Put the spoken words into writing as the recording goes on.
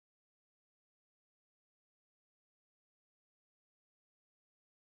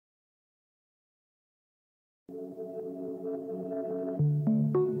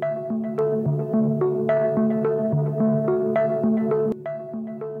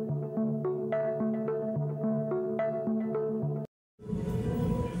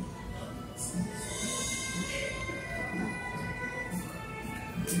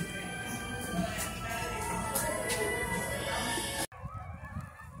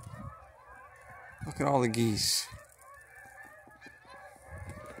Look at all the geese.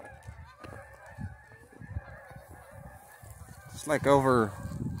 It's like over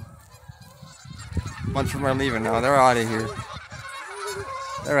a bunch of them are leaving now. They're out of here.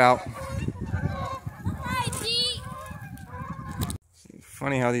 They're out.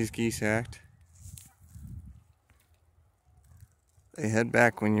 Funny how these geese act. They head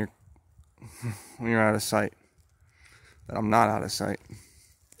back when you're out of sight. But I'm not out of sight.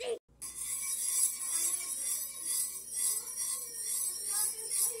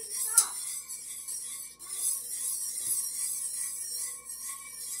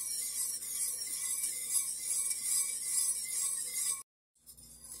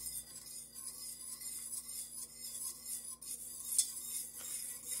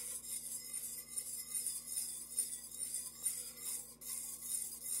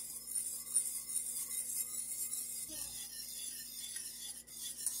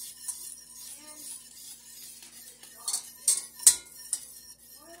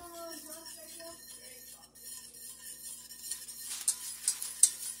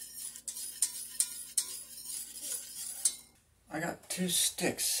 I got 2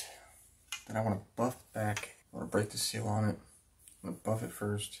 sticks that I want to buff back. I want to break the seal on it. I'm going to buff it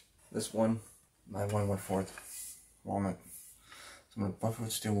first. This one, my 1 1/4 walnut. So I'm going to buff it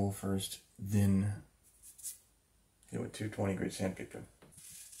with steel wool first, then hit it with 220 grit sandpaper.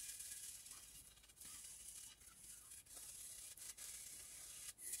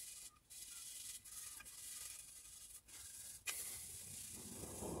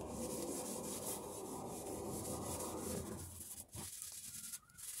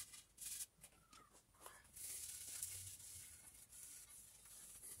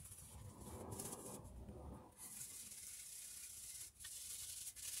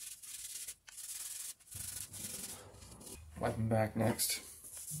 Wipe them back next.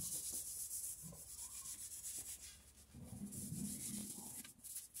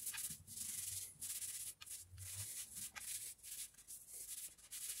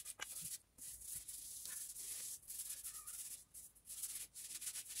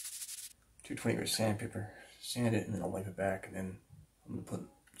 .220 grit sandpaper. Sand it and then I'll wipe it back, and then I'm gonna put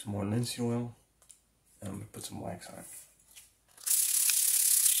some more linseed oil and I'm gonna put some wax on it.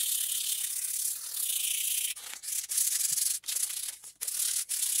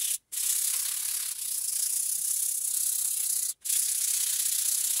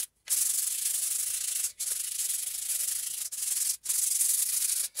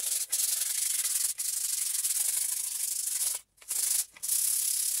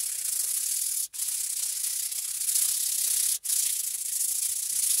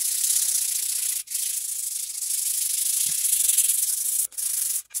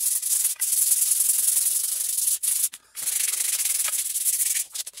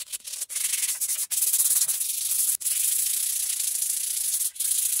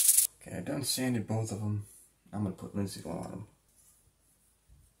 Okay, I've done sanded both of them. I'm going to put linseed oil on them.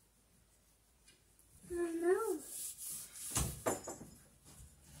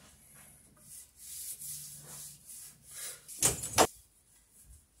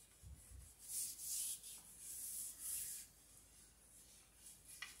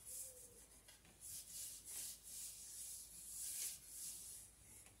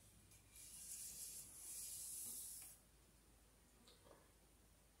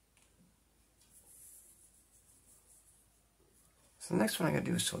 So the next one I gotta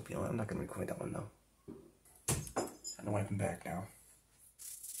do is soap yellow. I'm not gonna record that one though. I'm gonna wipe them back now.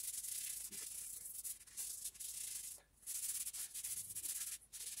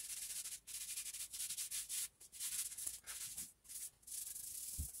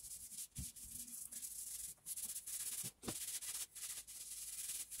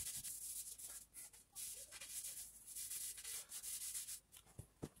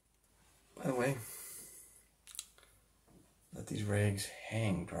 By the way, let these rags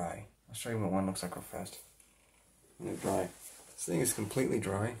hang dry. I'll show you what one looks like real fast. When they're dry. This thing is completely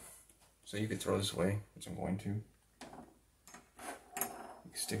dry, so you could throw this away, which I'm going to. You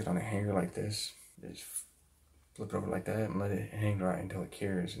can stick it on a hanger like this. Just flip it over like that and let it hang dry until it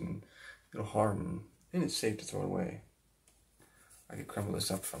cures and it'll harden. Then it's safe to throw it away. I could crumble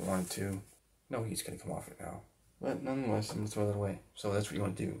this up if I wanted to. No heat's gonna come off it now. But nonetheless, I'm going to throw that away. So that's what you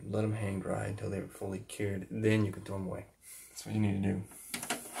want to do. Let them hang dry until they're fully cured. Then you can throw them away. That's what you need to do.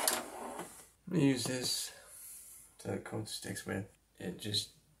 I'm going to use this to coat the sticks with. It just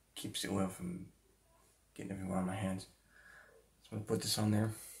keeps the oil from getting everywhere on my hands. So I'm going to put this on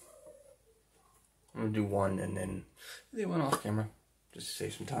there. I'm going to do one and then the one off camera. Just to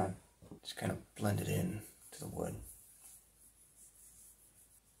save some time. Just kind of blend it in to the wood.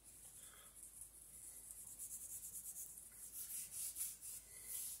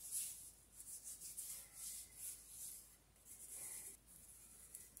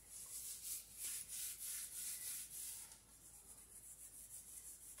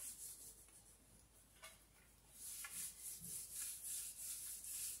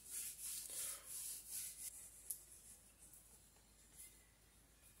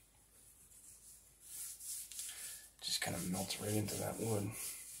 Just kind of melts right into that wood.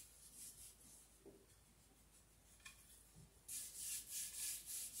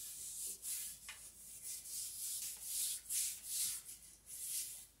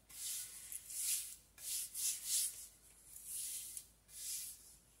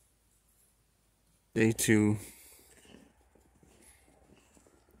 Day 2.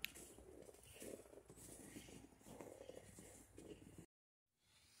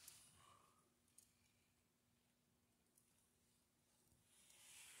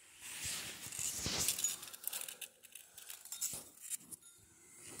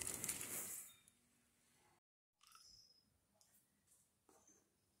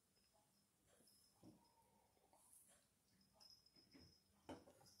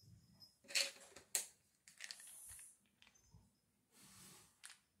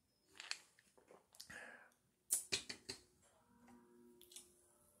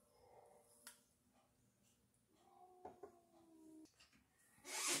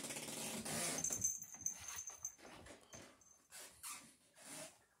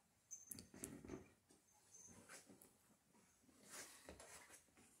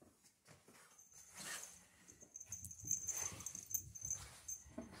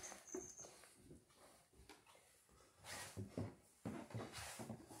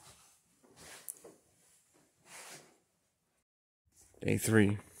 Day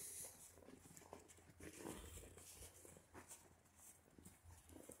 3.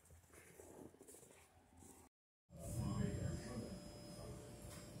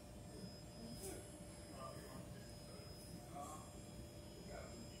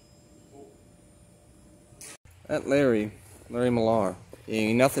 That Larry Millar, he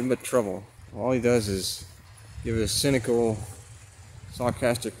ain't nothing but trouble. All he does is give us cynical,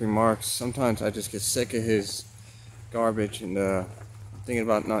 sarcastic remarks. Sometimes I just get sick of his garbage and thinking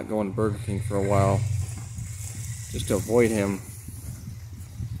about not going to Burger King for a while just to avoid him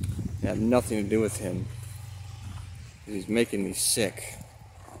and have nothing to do with him. He's making me sick.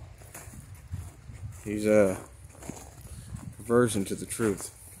 He's a perversion to the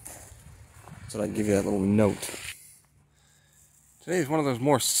truth. So I give you that little note. Today is one of those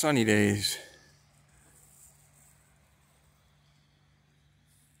more sunny days.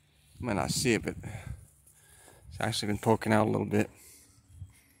 You might not see it, but it's actually been poking out a little bit.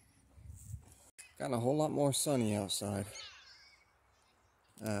 Got a whole lot more sunny outside.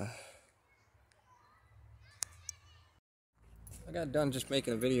 I got done just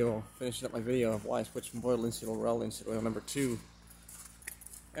making a video, finishing up my video of why I switched from boiled linseed oil to raw linseed oil number 2.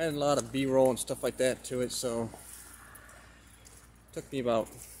 Added a lot of B-roll and stuff like that to it, so it took me about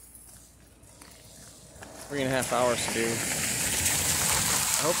 3.5 hours to do.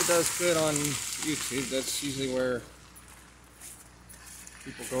 I hope it does good on YouTube. That's usually where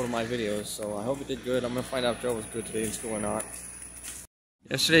people go to my videos, so I hope it did good. I'm going to find out if Joe was good today in school or not.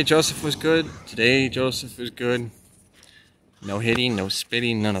 Yesterday Joseph was good. Today Joseph is good. No hitting, no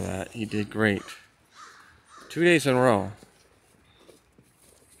spitting, none of that. He did great. 2 days in a row.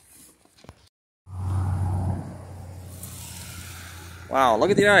 Wow,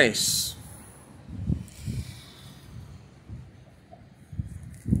 look at the ice.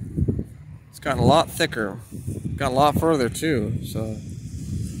 It's gotten a lot thicker. Got a lot further too, so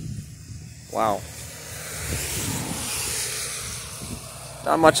wow.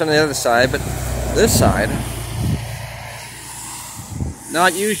 Not much on the other side, but this side,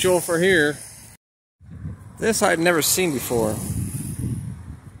 not usual for here. This I'd never seen before.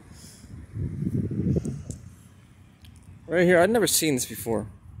 Right here, I'd never seen this before.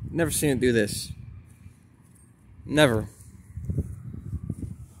 Never seen it do this. Never.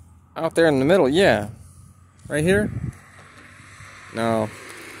 Out there in the middle, yeah. Right here? No.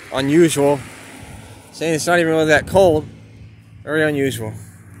 Unusual. Saying it's not even really that cold. Very unusual.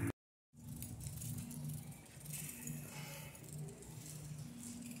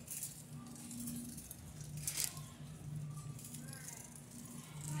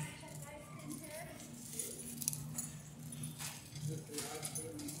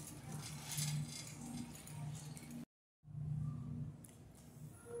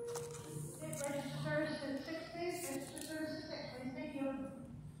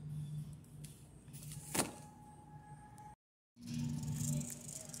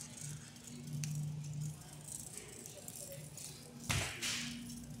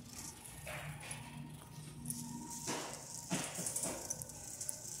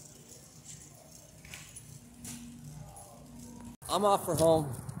 I'm off for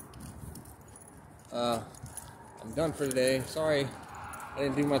home. I'm done for today. Sorry I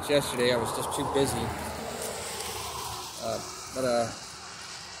didn't do much yesterday. I was just too busy.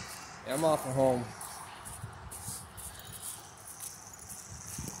 Yeah, I'm off for home.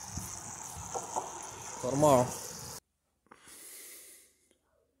 Till tomorrow.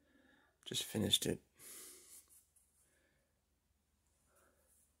 Just finished it.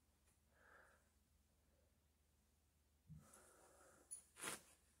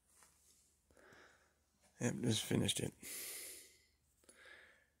 Yep, just finished it.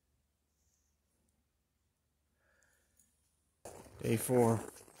 Day 4.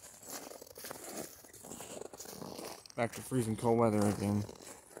 Back to freezing cold weather again.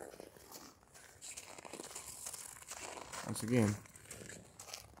 Once again.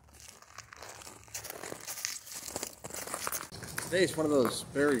 Today's one of those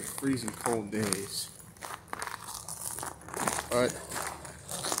very freezing cold days. But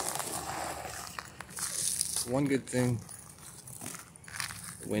one good thing,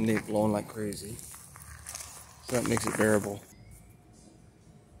 the wind ain't blowing like crazy. So that makes it bearable.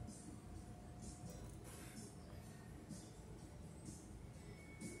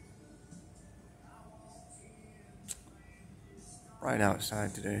 Right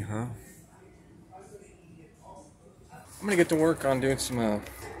outside today, huh? I'm gonna get to work on doing some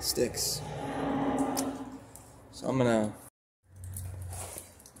sticks. So I'm gonna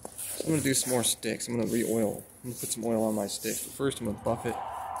do some more sticks. I'm gonna re-oil. I'm gonna put some oil on my sticks. But first I'm gonna buff it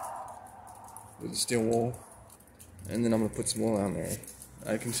with the steel wool, and then I'm gonna put some oil on there.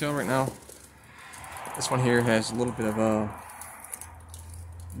 I can tell right now, this one here has a little bit of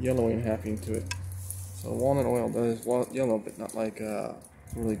yellowing happening to it. So walnut oil does yellow, but not like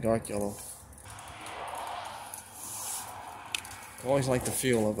really dark yellow. I always like the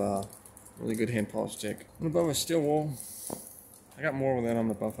feel of a really good hand polished stick. I'm gonna buff a steel wool. I got more than I'm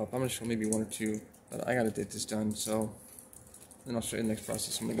gonna buff up. I'm gonna show maybe 1 or 2, but I gotta get this done. So then I'll show you the next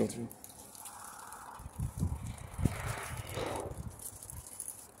process I'm gonna go through.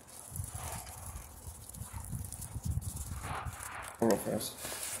 Real fast.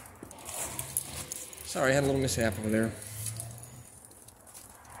 Sorry, I had a little mishap over there.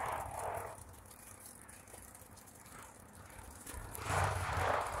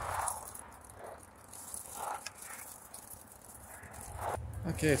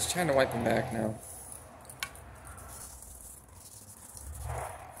 Okay, it's time to wipe them back now.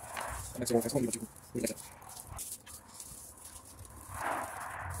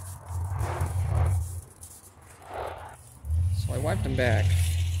 So I wiped them back.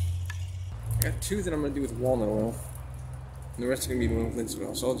 I got 2 that I'm going to do with walnut oil, and the rest are going to be with linseed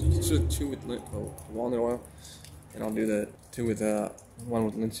oil. So I'll do 2 with walnut oil, and I'll do the 2 with 1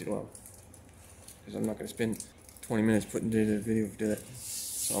 with linseed oil, because I'm not going to spend 20 minutes putting together a video to do that.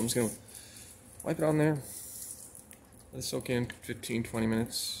 So I'm just going to wipe it on there, let it soak in 15-20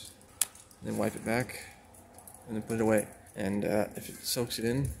 minutes, then wipe it back, and then put it away. And if it soaks it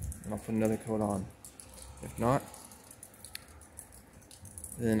in, then I'll put another coat on. If not,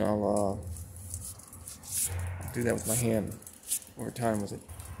 then I'll do that with my hand over time with it.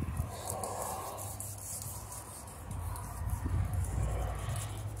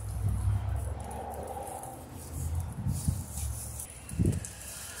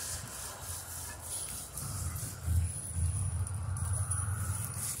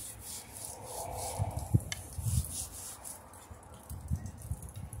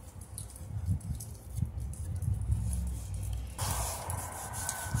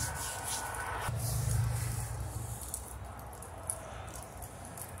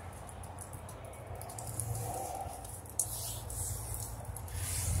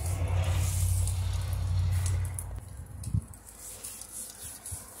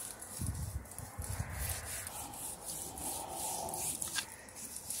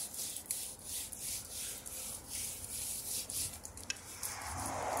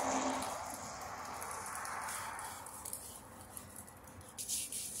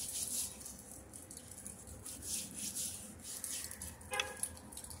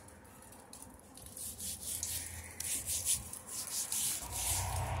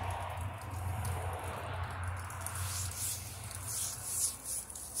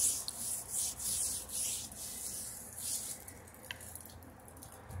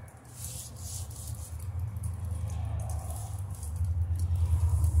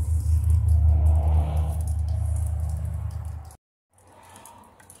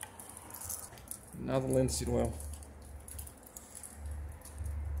 Now the linseed oil.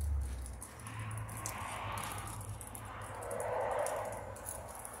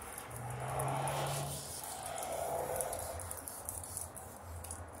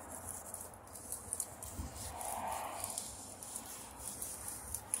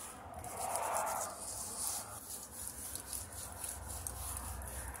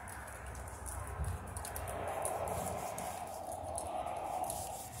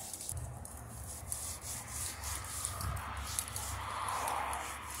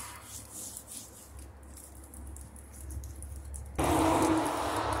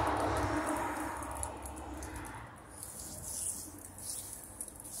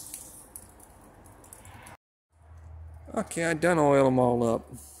 Okay, I done oil them all up.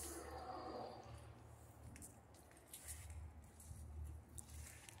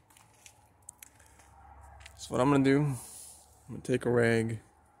 So what I'm gonna do, I'm gonna take a rag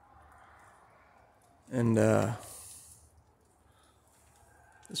and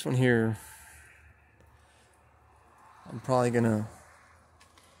this one here, I'm probably gonna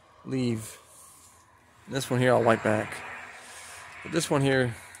leave. This one here I'll wipe back. But this one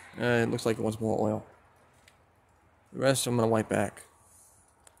here, it looks like it wants more oil. The rest I'm gonna wipe back.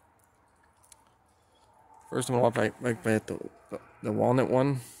 First I'm gonna wipe back the walnut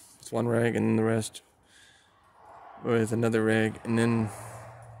one with one rag, and then the rest with another rag, and then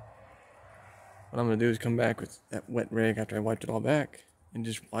what I'm going to do is come back with that wet rag after I wiped it all back and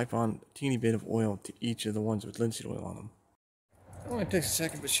just wipe on a teeny bit of oil to each of the ones with linseed oil on them. It only takes a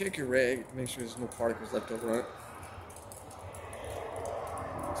second, but shake your rag to make sure there's no particles left over on it.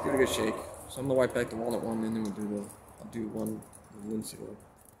 Let's give it a good shake. So I'm going to wipe back the walnut one, and then I'll do one with linseed oil.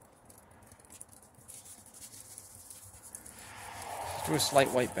 Just do a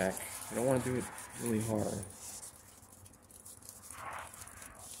slight wipe back. You don't want to do it really hard.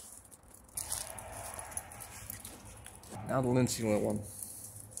 Now the linseed oil one.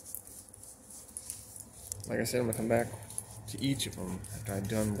 Like I said, I'm going to come back to each of them after I've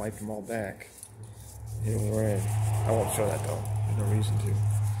done wiped them all back. Hit it with red. I won't show that though. There's no reason to.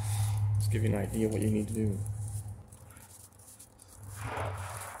 Just give you an idea of what you need to do.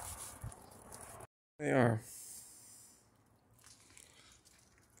 They are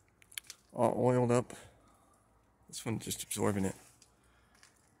all oiled up. This one's just absorbing it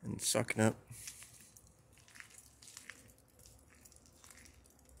and sucking up.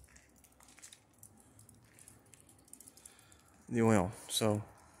 The oil. So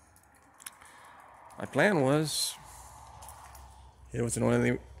my plan was hit it with an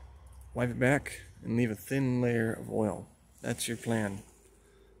oil, wipe it back, and leave a thin layer of oil. That's your plan.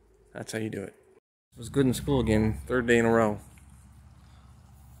 That's how you do it. I was good in school again, third day in a row.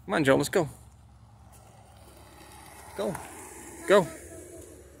 Come on, Joe, let's go. Go. Go.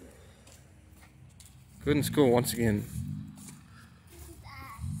 Good in school once again.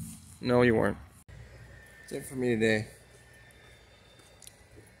 No, you weren't. That's it for me today.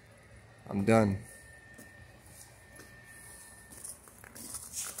 I'm done.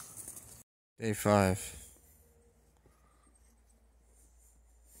 Day 5.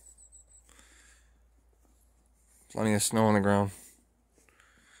 Plenty of snow on the ground.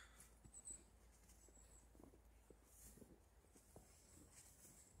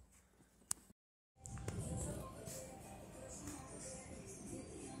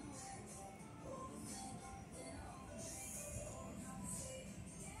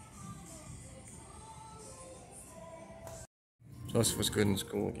 Joseph was good in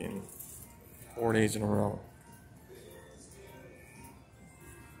school again. 4 days in a row.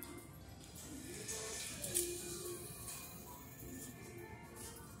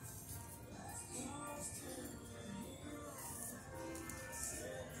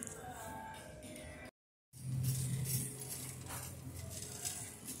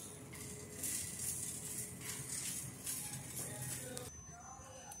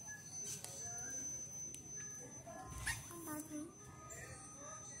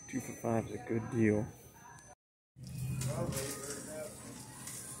 $2 for $5 is a good deal.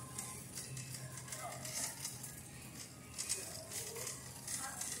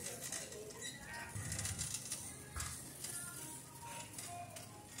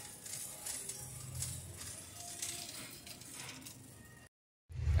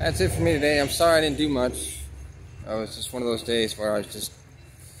 That's it for me today. I'm sorry I didn't do much. It was just one of those days where I was just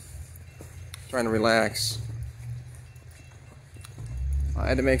trying to relax. I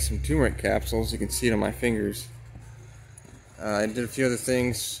had to make some turmeric capsules. You can see it on my fingers. I did a few other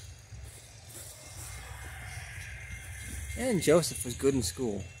things. And Joseph was good in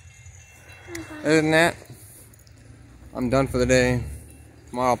school. Other than that, I'm done for the day.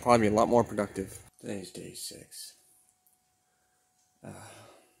 Tomorrow I'll probably be a lot more productive. Today's day 6.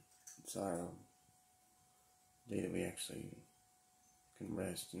 It's our day that we actually can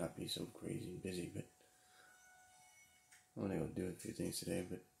rest and not be so crazy and busy, but I'm gonna go do a few things today,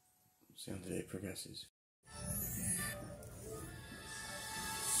 but see how the day progresses.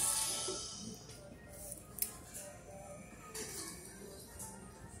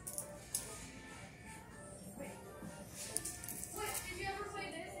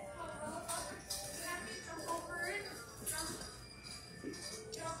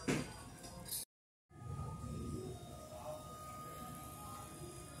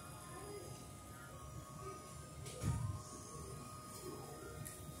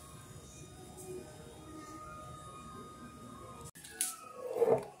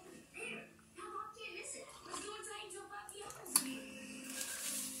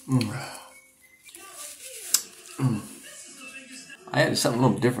 I added something a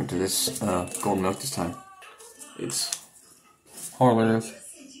little different to this golden milk this time. It's whole earth.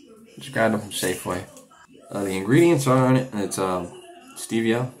 Just got it from Safeway. The ingredients are on it, and it's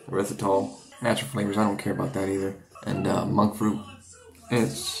stevia, erythritol, natural flavors. I don't care about that either. And monk fruit. And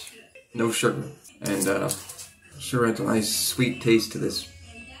it's no sugar. And sure has a nice sweet taste to this.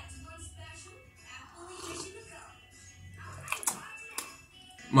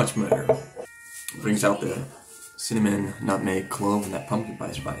 Much better. It brings out the cinnamon, nutmeg, clove, and that pumpkin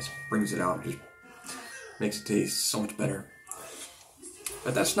pie spice. Brings it out. Just makes it taste so much better.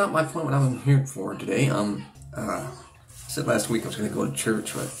 But that's not my point. What I'm here for today. I said last week I was going to go to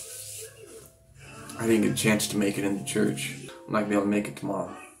church, but I didn't get a chance to make it into church. I'm not going to be able to make it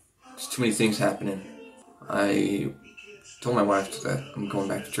tomorrow. There's too many things happening. I told my wife that I'm going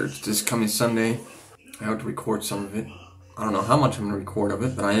back to church this coming Sunday. I have to record some of it. I don't know how much I'm going to record of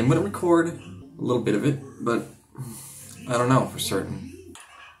it, but I am going to record a little bit of it, but I don't know for certain.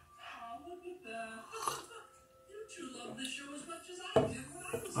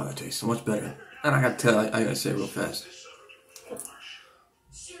 Oh, that tastes so much better. And I gotta say it real fast.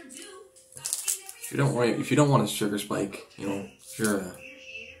 If you don't want a sugar spike, you know, if you're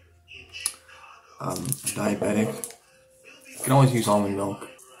a diabetic, you can always use almond milk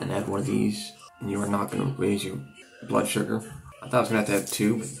and add one of these, and you are not gonna raise your blood sugar. I thought I was gonna have to have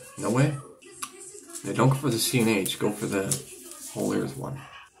two, but no way. Now, don't go for the CNH, go for the whole earth one.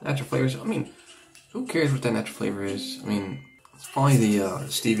 Natural flavors, I mean, who cares what that natural flavor is? I mean, it's probably the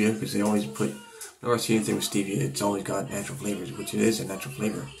stevia, because they always put, whenever I see anything with stevia, it's always got natural flavors, which it is a natural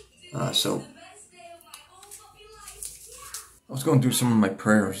flavor. So, I was going through some of my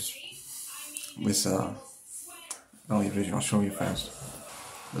prayers with Valley of Vision. I'll show you fast.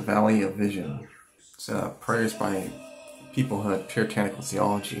 The Valley of Vision. It's prayers by people who have puritanical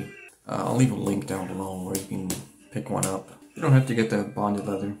theology. I'll leave a link down below where you can pick one up. You don't have to get the bonded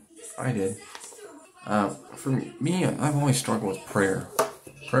leather. I did. For me, I've always struggled with prayer.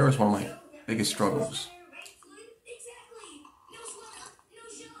 Prayer is one of my biggest struggles.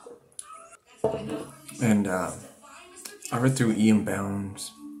 And I read through Ian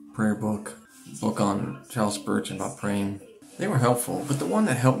Bound's prayer book on Charles Spurgeon about praying. They were helpful, but the one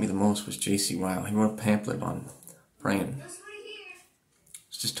that helped me the most was J.C. Ryle. He wrote a pamphlet on praying.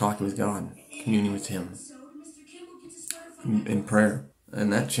 It's just talking with God, communing with Him in prayer.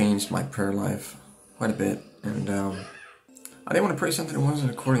 And that changed my prayer life quite a bit. And I didn't want to pray something that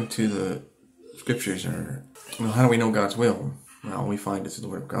wasn't according to the scriptures. Or, you know, how do we know God's will? Well, we find it through the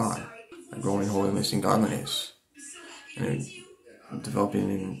Word of God. Growing in holiness and godliness. And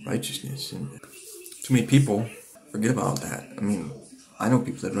developing in righteousness. And too many people forget about that. I mean, I know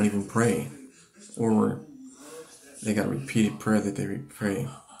people that don't even pray. Or they got a repeated prayer that they pray.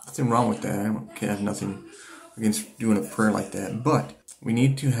 Nothing wrong with that. I have nothing against doing a prayer like that. But we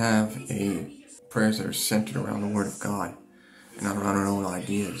need to have prayers that are centered around the Word of God and not around our own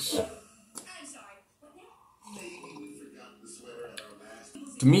ideas.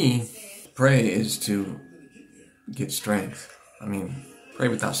 To me, pray is to get strength. I mean, pray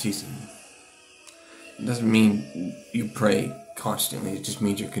without ceasing. It doesn't mean you pray constantly. It just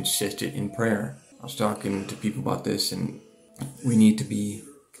means you're consistent in prayer. I was talking to people about this, and we need to be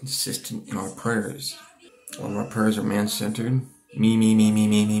consistent in our prayers. A lot of our prayers are man-centered.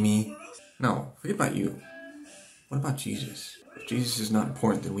 Me. No, forget about you. What about Jesus? If Jesus is not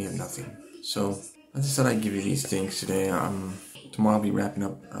important, then we have nothing. So, I just thought I'd give you these things today. Tomorrow I'll be wrapping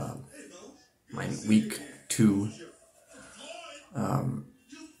up my week 2.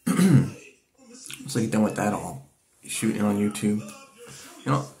 So get done with that all. Shooting on YouTube.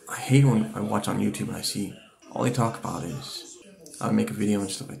 You know, I hate when I watch on YouTube and I see all they talk about is how to make a video and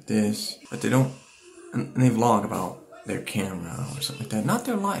stuff like this. But they don't, and they vlog about their camera or something like that. Not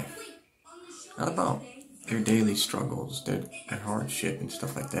their life. Not about their daily struggles, their hardship and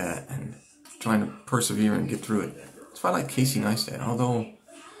stuff like that. And trying to persevere and get through it. That's why I like Casey Neistat. Although he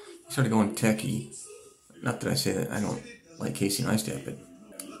started going techie. Not that I say that I don't like Casey Neistat, but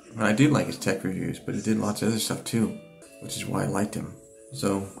I did like his tech reviews, but he did lots of other stuff too, which is why I liked him.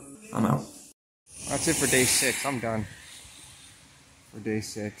 So, I'm out. That's it for day 6. I'm done for day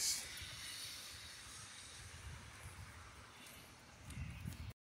 6.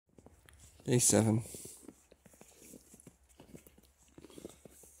 Day 7.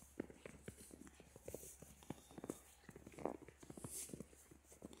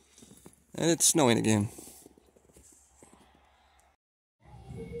 And it's snowing again.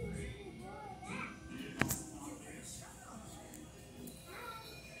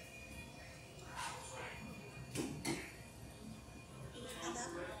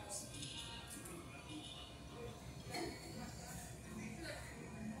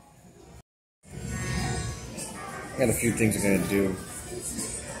 got a few things I'm gonna do.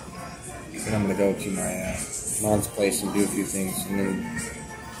 Then I'm gonna go to my mom's place and do a few things, and then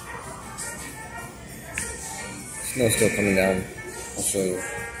snow's still coming down. I'll show you.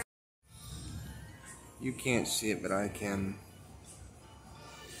 You can't see it, but I can.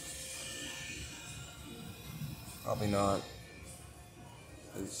 Probably not.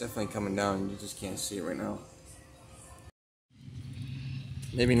 It's definitely coming down. You just can't see it right now.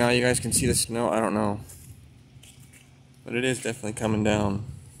 Maybe now you guys can see the snow. I don't know. But it is definitely coming down.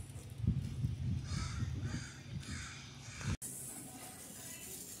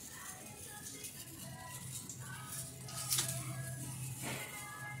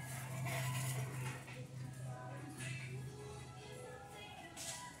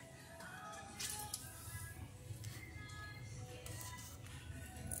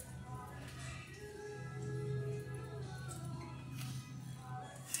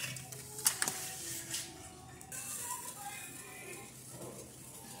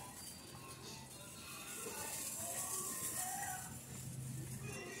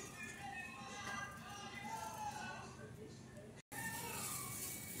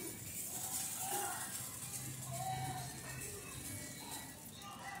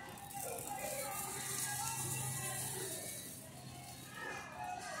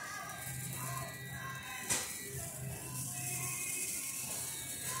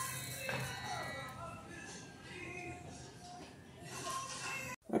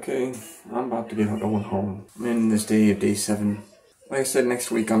 Okay, I'm about to get going home. I'm in this day 7. Like I said,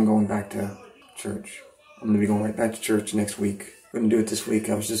 next week I'm going back to church. I'm going to be going right back to church next week. Couldn't do it this week.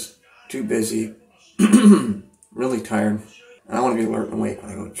 I was just too busy. Really tired. And I want to be alert and awake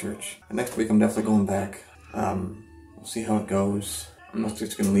when I go to church. And next week I'm definitely going back. We'll see how it goes. I'm not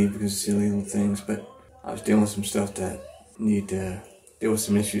just going to leave because of silly little things, but I was dealing with some stuff that need to deal with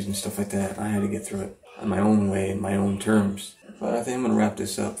some issues and stuff like that. I had to get through it on my own way, in my own terms. But I think I'm going to wrap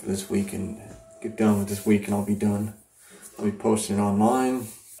this up for this week and get done with this week, and I'll be done. I'll be posting it online.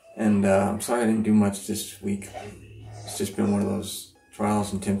 And I'm sorry I didn't do much this week. It's just been one of those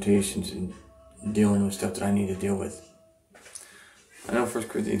trials and temptations and dealing with stuff that I need to deal with. I know 1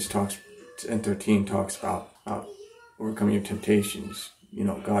 Corinthians 10:13 talks about overcoming your temptations. You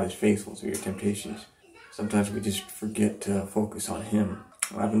know, God is faithful through your temptations. Sometimes we just forget to focus on Him.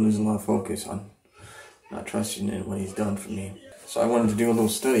 I've been losing a lot of focus on not trusting in what He's done for me. So I wanted to do a little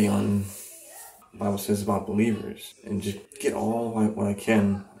study on what the Bible says about believers and just get all what I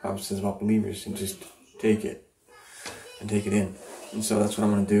can the Bible says about believers and just take it and take it in. And so that's what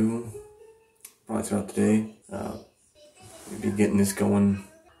I'm going to do probably throughout the day. We'll be getting this going,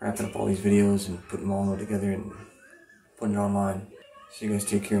 wrapping up all these videos and putting them all together and putting it online. So you guys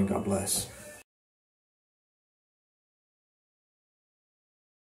take care and God bless.